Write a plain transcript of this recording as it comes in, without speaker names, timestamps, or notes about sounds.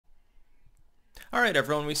All right,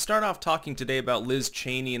 everyone, we start off talking today about Liz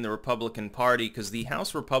Cheney and the Republican Party because the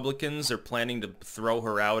House Republicans are planning to throw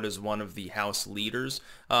her out as one of the House leaders.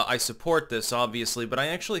 I support this, obviously, but I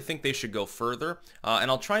actually think they should go further,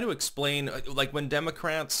 and I'll try to explain, like when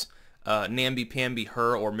Democrats namby-pamby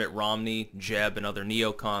her or Mitt Romney, Jeb, and other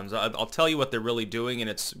neocons. I'll tell you what they're really doing, and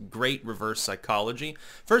it's great reverse psychology.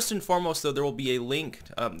 First and foremost, though, there will be a link,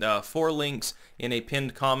 4 links in a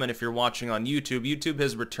pinned comment if you're watching on YouTube. YouTube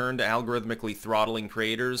has returned to algorithmically throttling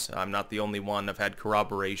creators. I'm not the only one. I've had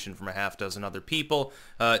corroboration from a half dozen other people.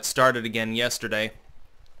 It started again yesterday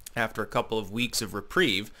after a couple of weeks of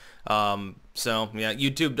reprieve. So yeah,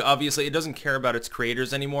 YouTube obviously it doesn't care about its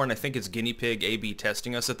creators anymore, and I think it's guinea pig A/B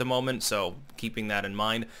testing us at the moment, so keeping that in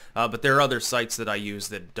mind. But there are other sites that I use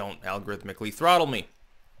that don't algorithmically throttle me.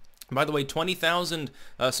 By the way, 20,000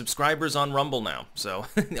 subscribers on Rumble now, so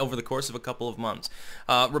over the course of a couple of months.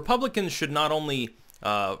 Republicans should not only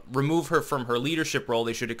remove her from her leadership role,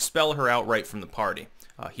 they should expel her outright from the party.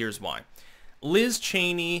 Here's why. Liz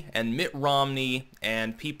Cheney and Mitt Romney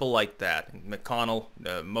and people like that, McConnell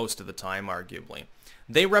most of the time arguably,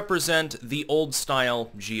 they represent the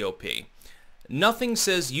old-style GOP. Nothing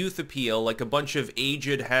says youth appeal like a bunch of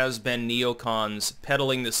aged has-been neocons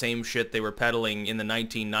peddling the same shit they were peddling in the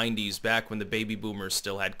 1990s back when the baby boomers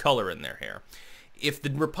still had color in their hair. If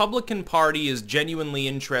the Republican Party is genuinely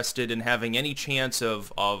interested in having any chance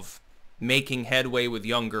of making headway with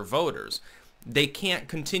younger voters, they can't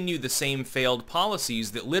continue the same failed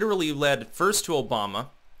policies that literally led first to Obama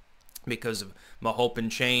because of my hope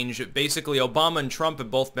and change. Basically, Obama and Trump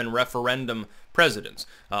have both been referendum presidents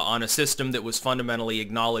on a system that was fundamentally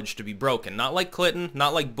acknowledged to be broken. Not like Clinton,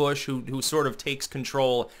 not like Bush, who sort of takes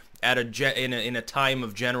control at in a time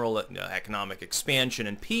of general economic expansion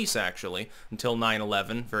and peace, actually, until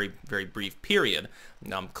 9/11, very brief period.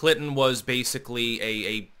 Clinton was basically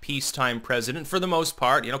a peacetime president for the most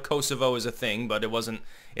part. You know, Kosovo is a thing, but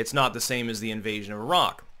it's not the same as the invasion of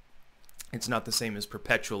Iraq. It's not the same as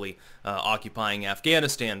perpetually occupying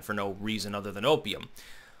Afghanistan for no reason other than opium.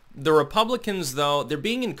 The Republicans, though, they're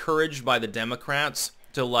being encouraged by the Democrats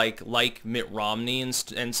to like Mitt Romney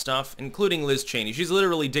and stuff, including Liz Cheney. She's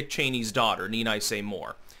literally Dick Cheney's daughter, need I say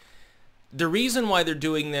more. The reason why they're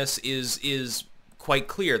doing this is quite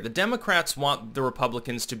clear. The Democrats want the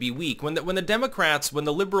Republicans to be weak. When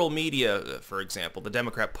the liberal media, for example, the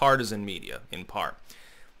Democrat partisan media in part,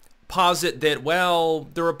 posit that, well,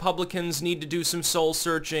 the Republicans need to do some soul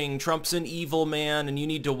searching, Trump's an evil man, and you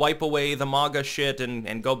need to wipe away the MAGA shit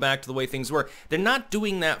and go back to the way things were. They're not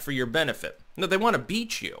doing that for your benefit. No, they want to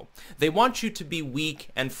beat you. They want you to be weak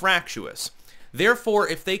and fractious. Therefore,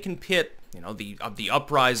 if they can pit, the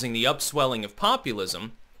uprising, the upswelling of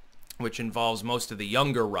populism, which involves most of the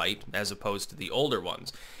younger right as opposed to the older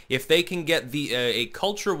ones, if they can get a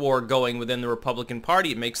culture war going within the Republican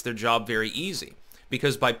Party, it makes their job very easy.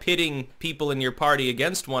 Because by pitting people in your party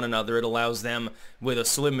against one another, it allows them, with a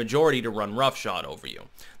slim majority, to run roughshod over you.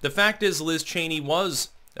 The fact is, Liz Cheney was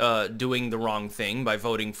doing the wrong thing by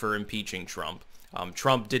voting for impeaching Trump.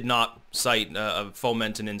 Trump did not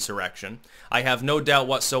foment an insurrection. I have no doubt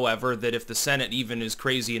whatsoever that if the Senate even is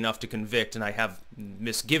crazy enough to convict, and I have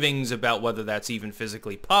misgivings about whether that's even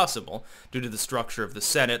physically possible due to the structure of the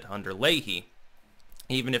Senate under Leahy,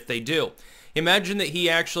 even if they do, imagine that he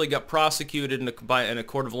actually got prosecuted in a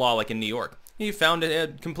court of law like in New York. He found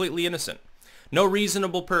it completely innocent. No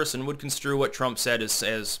reasonable person would construe what Trump said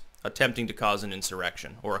as attempting to cause an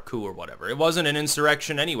insurrection or a coup or whatever. It wasn't an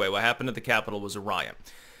insurrection anyway. What happened at the Capitol was a riot.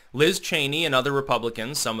 Liz Cheney and other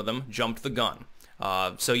Republicans, some of them, jumped the gun.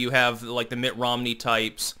 So you have like the Mitt Romney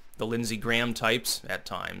types, the Lindsey Graham types at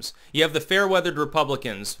times. You have the fair-weathered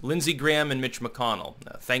Republicans, Lindsey Graham and Mitch McConnell.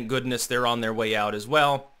 Thank goodness they're on their way out as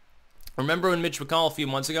well. Remember when Mitch McConnell a few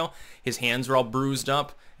months ago, his hands were all bruised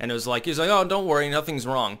up, and he's like, oh, don't worry, nothing's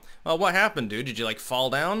wrong. Well, what happened, dude? Did you,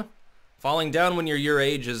 fall down? Falling down when you're your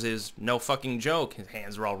age is no fucking joke. His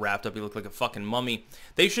hands were all wrapped up. He looked like a fucking mummy.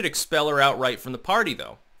 They should expel her outright from the party,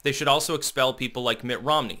 though. They should also expel people like Mitt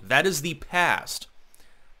Romney. That is the past.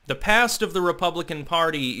 The past of the Republican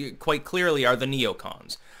Party, quite clearly, are the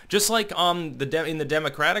neocons. Just like in the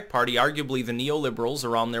Democratic Party, arguably the neoliberals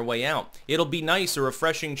are on their way out. It'll be nice, a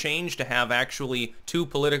refreshing change to have actually 2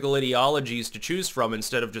 political ideologies to choose from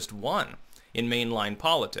instead of just one in mainline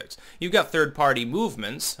politics. You've got third-party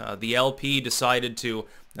movements. The LP decided to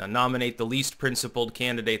nominate the least principled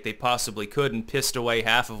candidate they possibly could and pissed away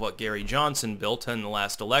half of what Gary Johnson built in the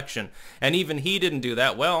last election. And even he didn't do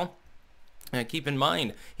that well. Keep in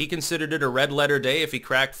mind, he considered it a red-letter day if he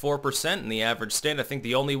cracked 4% in the average state. I think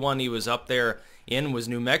the only one he was up there in was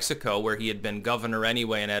New Mexico, where he had been governor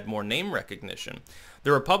anyway and had more name recognition.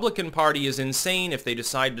 The Republican Party is insane if they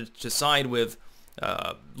decide to side with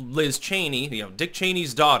Liz Cheney, Dick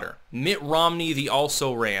Cheney's daughter, Mitt Romney, the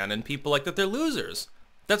also ran, and people like that. They're losers.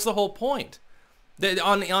 That's the whole point.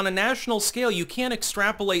 On a national scale, you can't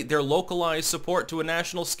extrapolate their localized support to a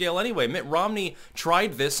national scale anyway. Mitt Romney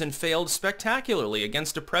tried this and failed spectacularly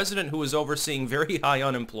against a president who was overseeing very high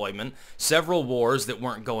unemployment, several wars that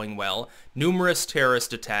weren't going well, numerous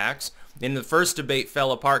terrorist attacks. In the first debate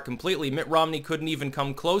fell apart completely. Mitt Romney couldn't even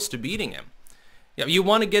come close to beating him. You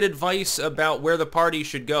want to get advice about where the party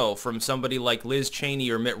should go from somebody like Liz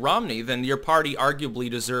Cheney or Mitt Romney, then your party arguably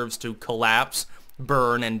deserves to collapse,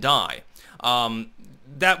 burn, and die.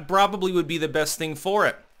 That probably would be the best thing for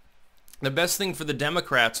it. The best thing for the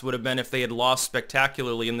Democrats would have been if they had lost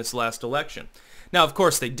spectacularly in this last election. Now, of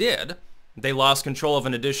course, they did. They lost control of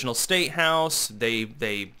an additional state house.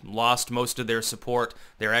 They lost most of their support,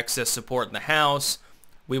 their excess support in the House.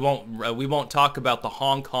 We won't talk about the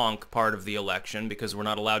honk honk part of the election because we're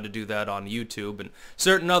not allowed to do that on YouTube and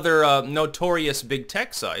certain other notorious big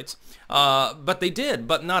tech sites. But they did,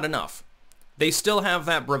 but not enough. They still have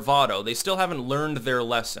that bravado. They still haven't learned their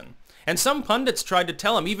lesson. And some pundits tried to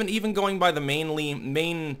tell them, even going by the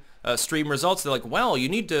mainstream results, they're like, well, you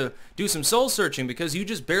need to do some soul searching because you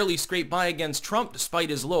just barely scraped by against Trump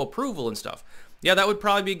despite his low approval and stuff. Yeah, that would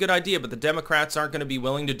probably be a good idea, but the Democrats aren't going to be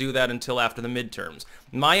willing to do that until after the midterms.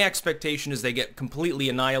 My expectation is they get completely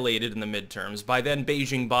annihilated in the midterms. By then,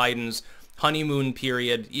 Beijing Biden's honeymoon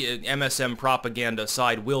period, MSM propaganda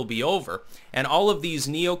side will be over, and all of these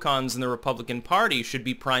neocons in the Republican Party should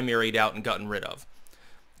be primaried out and gotten rid of.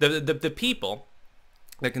 The people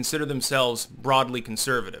that consider themselves broadly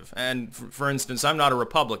conservative, and for instance, I'm not a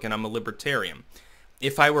Republican, I'm a libertarian.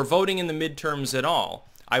 If I were voting in the midterms at all,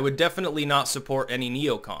 I would definitely not support any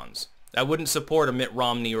neocons. I wouldn't support a Mitt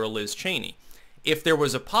Romney or a Liz Cheney. If there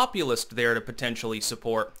was a populist there to potentially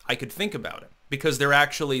support, I could think about it, because they're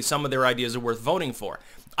actually, some of their ideas are worth voting for.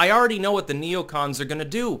 I already know what the neocons are going to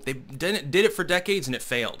do. They did it for decades and it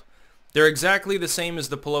failed. They're exactly the same as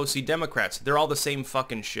the Pelosi Democrats. They're all the same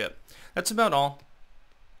fucking shit. That's about all.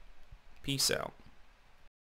 Peace out.